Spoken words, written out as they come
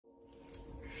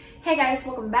Hey guys,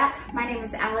 welcome back. My name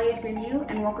is Allie if you're new,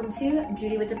 and welcome to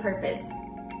Beauty with a Purpose.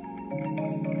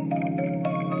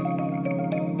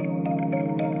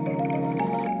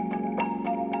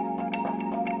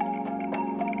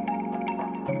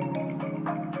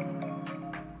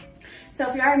 So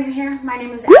if you are new here, my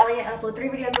name is Allie. I upload 3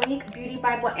 videos a week, beauty,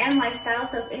 Bible, and lifestyle.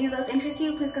 So if any of those interest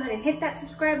you, please go ahead and hit that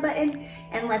subscribe button,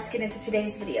 and let's get into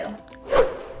today's video.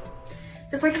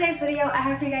 So for today's video, I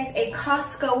have for you guys a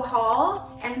Costco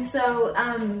haul. And so,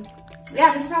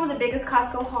 yeah, this is probably the biggest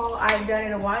Costco haul I've done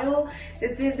in a while.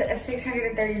 This is a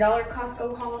 $630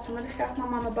 Costco haul. Some of the stuff my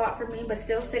mama bought for me, but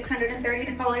still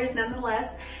 $630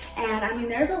 nonetheless. And I mean,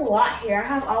 there's a lot here. I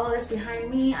have all of this behind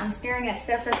me. I'm staring at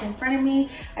stuff that's in front of me.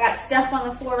 I got stuff on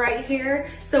the floor right here.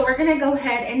 So we're gonna go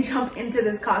ahead and jump into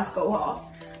this Costco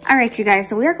haul. All right, you guys,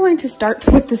 so we are going to start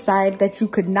with the side that you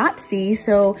could not see.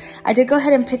 So I did go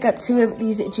ahead and pick up 2 of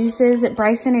these juices.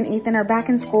 Bryson and Ethan are back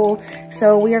in school,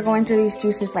 so we are going through these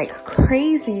juices like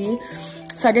crazy.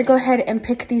 So I did go ahead and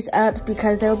pick these up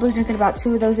because they'll be drinking about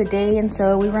 2 of those a day, and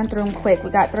so we run through them quick.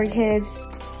 We got 3 kids.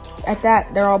 At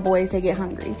that, they're all boys. They get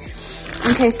hungry.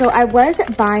 Okay, so I was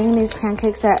buying these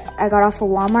pancakes that I got off of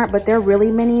Walmart, but they're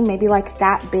really mini, maybe like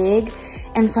that big.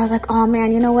 And so I was like, oh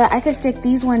man, you know what? I could stick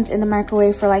these ones in the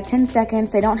microwave for like 10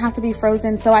 seconds. They don't have to be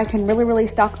frozen, so I can really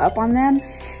stock up on them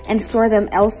and store them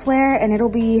elsewhere, and it'll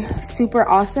be super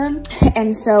awesome.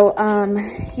 And so,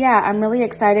 yeah, I'm really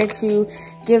excited to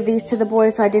give these to the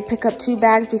boys. So I did pick up 2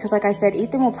 bags because, like I said,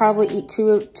 Ethan will probably eat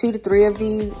 2 to 3 of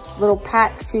these little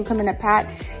pack. 2 come in a pack,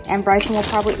 and Bryson will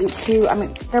probably eat 2. I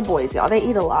mean, they're boys, y'all. They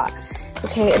eat a lot.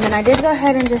 Okay, and then I did go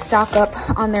ahead and just stock up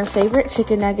on their favorite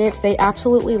chicken nuggets. They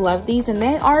absolutely love these, and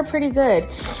they are pretty good.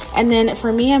 And then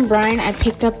for me and Brian, I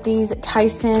picked up these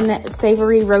Tyson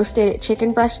savory roasted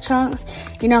chicken breast chunks.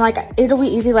 You know, like, it'll be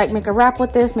easy, like, make a wrap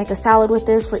with this, make a salad with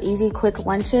this for easy, quick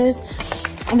lunches.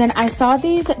 And then I saw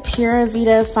these Pura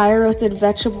Vida fire roasted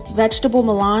vegetable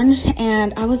melange,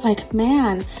 and I was like,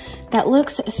 man, that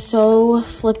looks so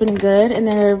flippin' good. And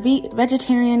they're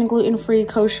vegetarian, gluten-free,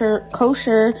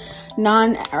 kosher,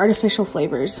 non-artificial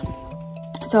flavors.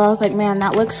 So I was like, man,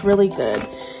 that looks really good.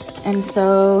 And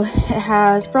so it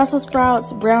has Brussels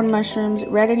sprouts, brown mushrooms,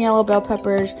 red and yellow bell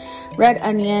peppers, red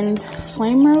onions,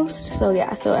 flame roast. So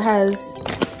yeah, so it has,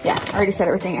 yeah, I already said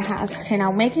everything it has. Okay,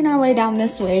 now making our way down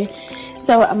this way.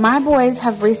 So my boys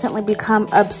have recently become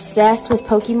obsessed with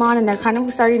Pokemon, and they're kind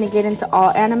of starting to get into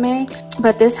all anime.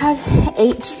 But this has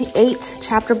 8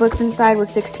 chapter books inside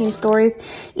with 16 stories.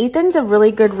 Ethan's a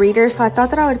really good reader, so I thought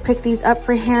that I would pick these up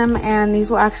for him, and these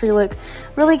will actually look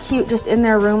really cute just in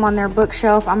their room on their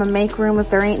bookshelf. I'm gonna make room if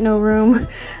there ain't no room.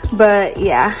 But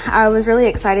yeah, I was really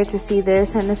excited to see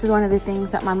this, and this is one of the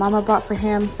things that my mama bought for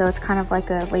him, so it's kind of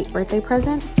like a late birthday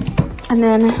present. And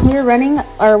then we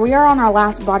are on our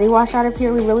last body wash out of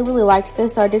here. We really liked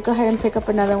this, so I did go ahead and pick up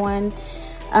another one.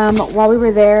 While we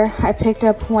were there, I picked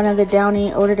up one of the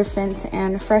Downy Odor Defense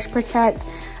and Fresh Protect.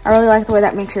 I really like the way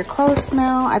that makes your clothes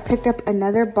smell. I picked up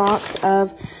another box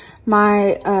of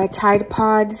my Tide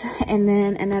Pods, and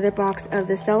then another box of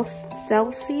the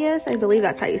Celsius. I believe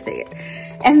that's how you say it.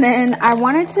 And then I've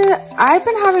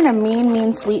been having a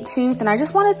mean sweet tooth, and I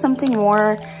just wanted something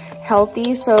more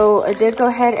healthy, so I did go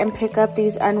ahead and pick up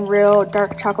these Unreal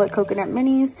Dark Chocolate Coconut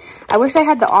Minis. I wish I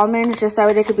had the almonds, just that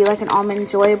way they could be like an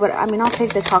Almond Joy, but I mean, I'll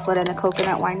take the chocolate and the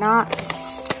coconut, why not?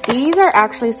 These are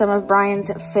actually some of Brian's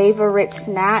favorite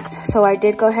snacks, so I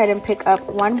did go ahead and pick up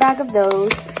 1 bag of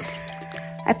those.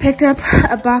 I picked up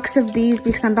a box of these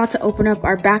because I'm about to open up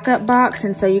our backup box,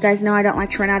 and so you guys know I don't like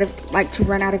to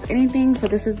run out of anything, so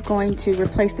this is going to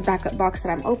replace the backup box that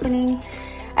I'm opening.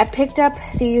 I picked up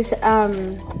these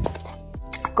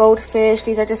goldfish.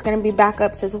 These are just going to be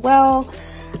backups as well.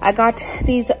 I got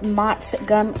these Mott's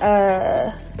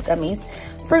gummies,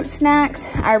 fruit snacks.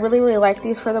 I really like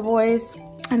these for the boys.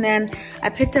 And then I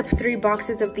picked up 3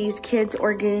 boxes of these Kids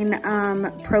Orgain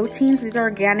proteins. These are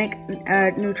organic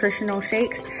nutritional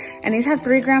shakes. And these have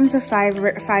 3 grams of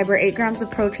fiber, 8 grams of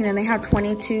protein, and they have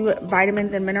 22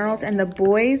 vitamins and minerals. And the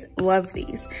boys love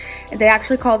these. And they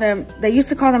used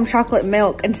to call them chocolate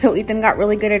milk. And so Ethan got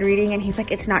really good at reading, and he's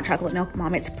like, it's not chocolate milk,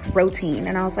 Mom, it's protein.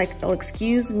 And I was like, oh,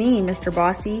 excuse me, Mr.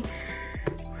 Bossy.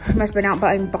 Must have been out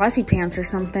buying Bossy pants or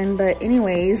something. But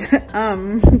anyways,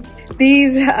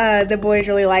 these, the boys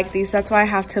really like these. That's why I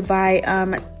have to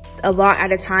buy a lot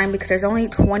at a time, because there's only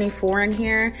 24 in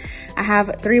here. I have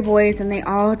 3 boys, and they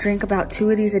all drink about 2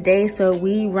 of these a day, so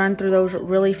we run through those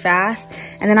really fast.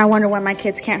 And then I wonder why my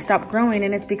kids can't stop growing,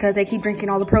 and it's because they keep drinking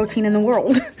all the protein in the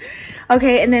world.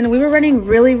 Okay, and then we were running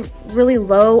really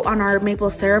low on our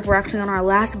maple syrup. We're actually on our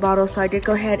last bottle, so I did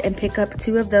go ahead and pick up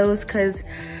 2 of those because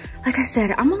like I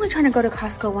said, I'm only trying to go to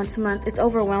Costco once a month. It's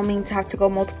overwhelming to have to go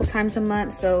multiple times a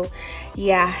month. So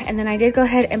yeah, and then I did go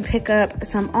ahead and pick up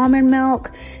some almond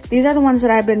milk. These are the ones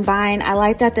that I've been buying. I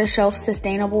like that they're shelf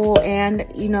sustainable, and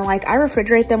you know, like I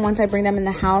refrigerate them once I bring them in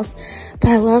the house, but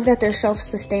I love that they're shelf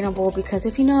sustainable because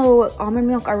if you know, almond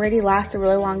milk already lasts a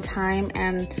really long time,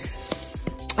 and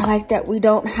I like that we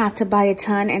don't have to buy a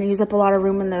ton and use up a lot of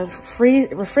room in the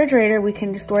refrigerator. We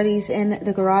can store these in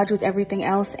the garage with everything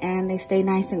else, and they stay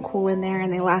nice and cool in there,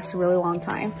 and they last a really long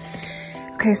time.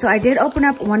 Okay, so I did open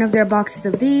up one of their boxes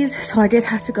of these, so I did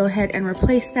have to go ahead and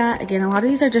replace that. Again, a lot of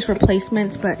these are just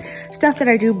replacements, but stuff that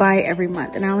I do buy every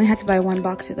month, and I only had to buy one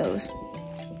box of those.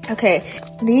 Okay,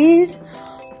 these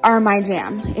are my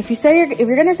jam. If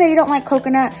you're gonna say you don't like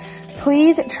coconut,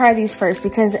 please try these first,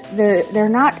 because they're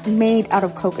not made out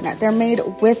of coconut. They're made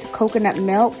with coconut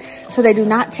milk, so they do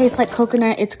not taste like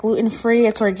coconut. It's gluten-free,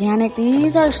 it's organic.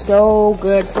 These are so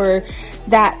good for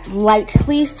that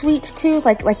lightly sweet tooth.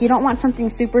 Like you don't want something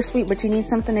super sweet, but you need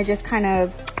something to just kind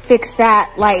of fix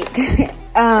that like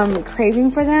craving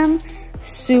for them.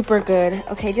 Super good.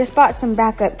 Okay, just bought some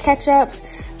backup ketchups.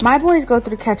 My boys go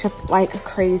through ketchup like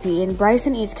crazy, and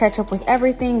Bryson eats ketchup with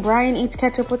everything. Brian eats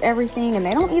ketchup with everything, and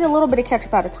they don't eat a little bit of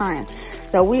ketchup at a time.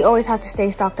 So we always have to stay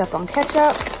stocked up on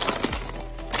ketchup.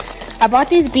 I bought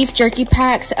these beef jerky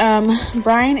packs.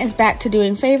 Brian is back to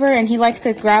doing favor, and he likes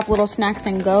to grab little snacks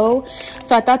and go.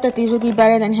 So I thought that these would be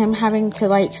better than him having to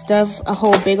like stuff a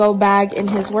whole big old bag in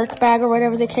his work bag or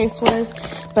whatever the case was.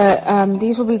 But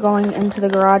these will be going into the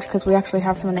garage because we actually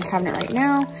have some in the cabinet right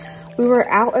now. We were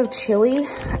out of chili,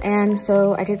 and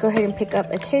so I did go ahead and pick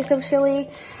up a case of chili.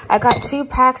 I got 2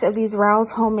 packs of these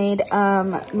Rouse homemade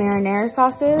marinara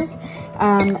sauces.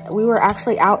 We were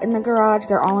actually out in the garage.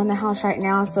 They're all in the house right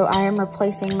now, so I am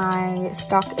replacing my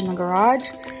stock in the garage.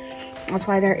 That's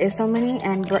why there is so many.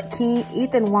 And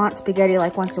Ethan wants spaghetti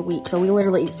like once a week, so we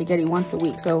literally eat spaghetti once a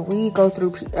week. So we go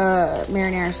through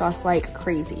marinara sauce like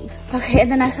crazy. Okay,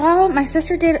 and then I saw my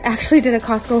sister actually did a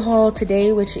Costco haul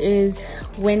today, which is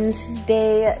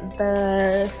Wednesday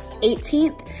the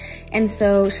 18th. And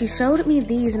so she showed me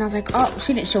these, and I was like, oh,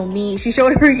 she didn't show me. She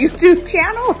showed her YouTube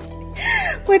channel,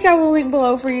 which I will link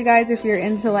below for you guys if you're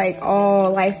into like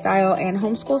all lifestyle and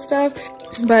homeschool stuff.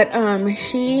 But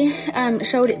she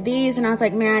showed these, and I was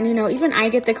like, man, you know, even I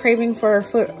get the craving for a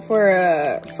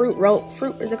fruit roll.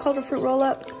 Is it called a fruit roll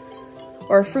up?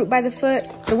 Or a fruit by the foot?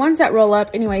 The ones that roll up.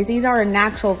 Anyways, these are a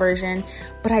natural version,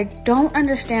 but I don't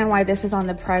understand why this is on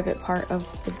the private part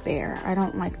of the bear. I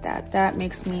don't like that. That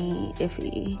makes me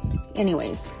iffy.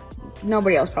 Anyways,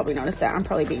 nobody else probably noticed that. I'm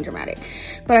probably being dramatic.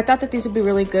 But I thought that these would be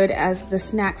really good as the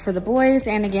snack for the boys,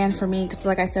 and again for me, because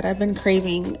like I said, I've been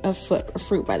craving a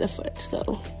fruit by the foot.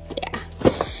 So yeah.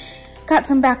 Got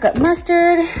some backup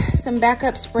mustard, some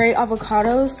backup spray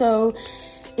avocados. So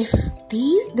if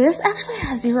this actually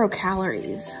has 0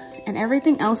 calories, and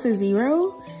everything else is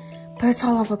 0, but it's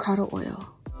all avocado oil.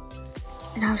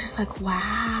 And I was just like,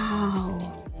 wow.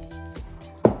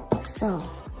 So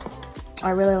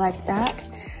I really like that.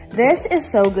 This is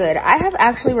so good. I have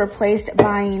actually replaced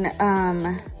buying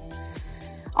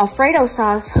Alfredo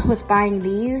sauce with buying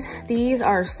these. These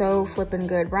are so flippin'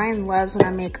 good. Brian loves when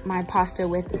I make my pasta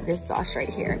with this sauce right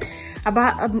here. I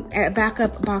bought a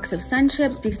backup box of Sun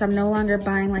Chips because I'm no longer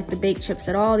buying like the baked chips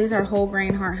at all. These are whole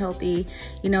grain, heart healthy,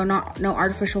 you know, no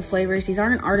artificial flavors. These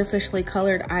aren't artificially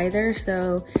colored either,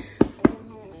 so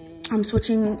I'm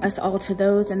switching us all to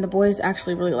those, and the boys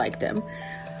actually really like them.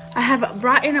 I have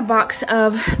brought in a box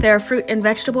of their fruit and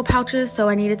vegetable pouches, so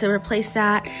I needed to replace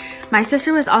that. My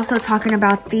sister was also talking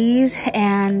about these,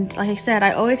 and like I said,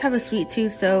 I always have a sweet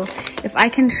tooth, so if I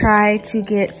can try to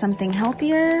get something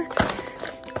healthier,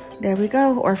 there we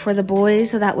go. Or for the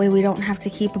boys, so that way we don't have to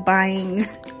keep buying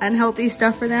unhealthy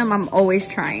stuff for them. I'm always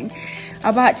trying.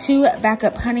 I bought 2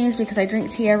 backup honeys because I drink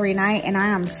tea every night, and I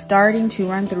am starting to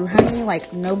run through honey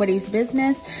like nobody's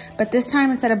business. But this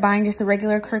time, instead of buying just the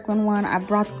regular Kirkland one, I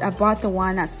bought the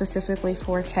one that's specifically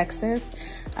for Texas.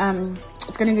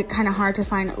 It's gonna get kind of hard to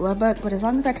find at Lubbock, but as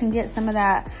long as I can get some of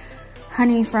that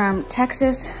honey from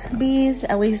Texas bees,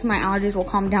 at least my allergies will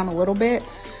calm down a little bit.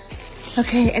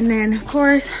 Okay, and then of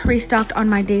course, restocked on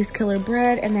my Dave's Killer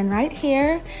bread. And then right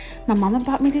here, my mama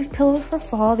bought me these pillows for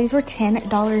fall. These were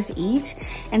 $10 each.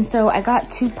 And so I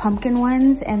got 2 pumpkin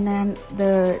ones and then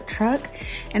the truck.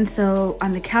 And so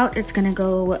on the couch, it's gonna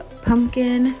go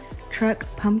pumpkin, truck,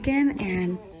 pumpkin.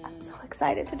 And I'm so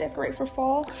excited to decorate for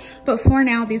fall. But for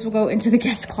now, these will go into the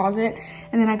guest closet.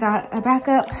 And then I got a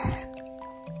backup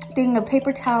thing of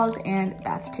paper towels and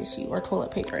bath tissue or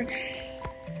toilet paper.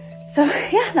 So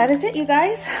yeah, that is it, you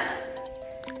guys.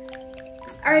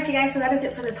 All right, you guys, so that is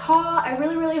it for this haul. I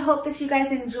really hope that you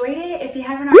guys enjoyed it. If you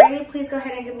haven't already, please go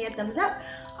ahead and give me a thumbs up.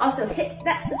 Also, hit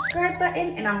that subscribe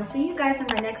button, and I will see you guys in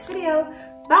my next video.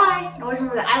 Bye. And always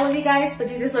remember that I love you guys, but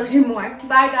Jesus loves you more.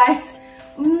 Bye, guys.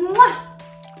 Mwah.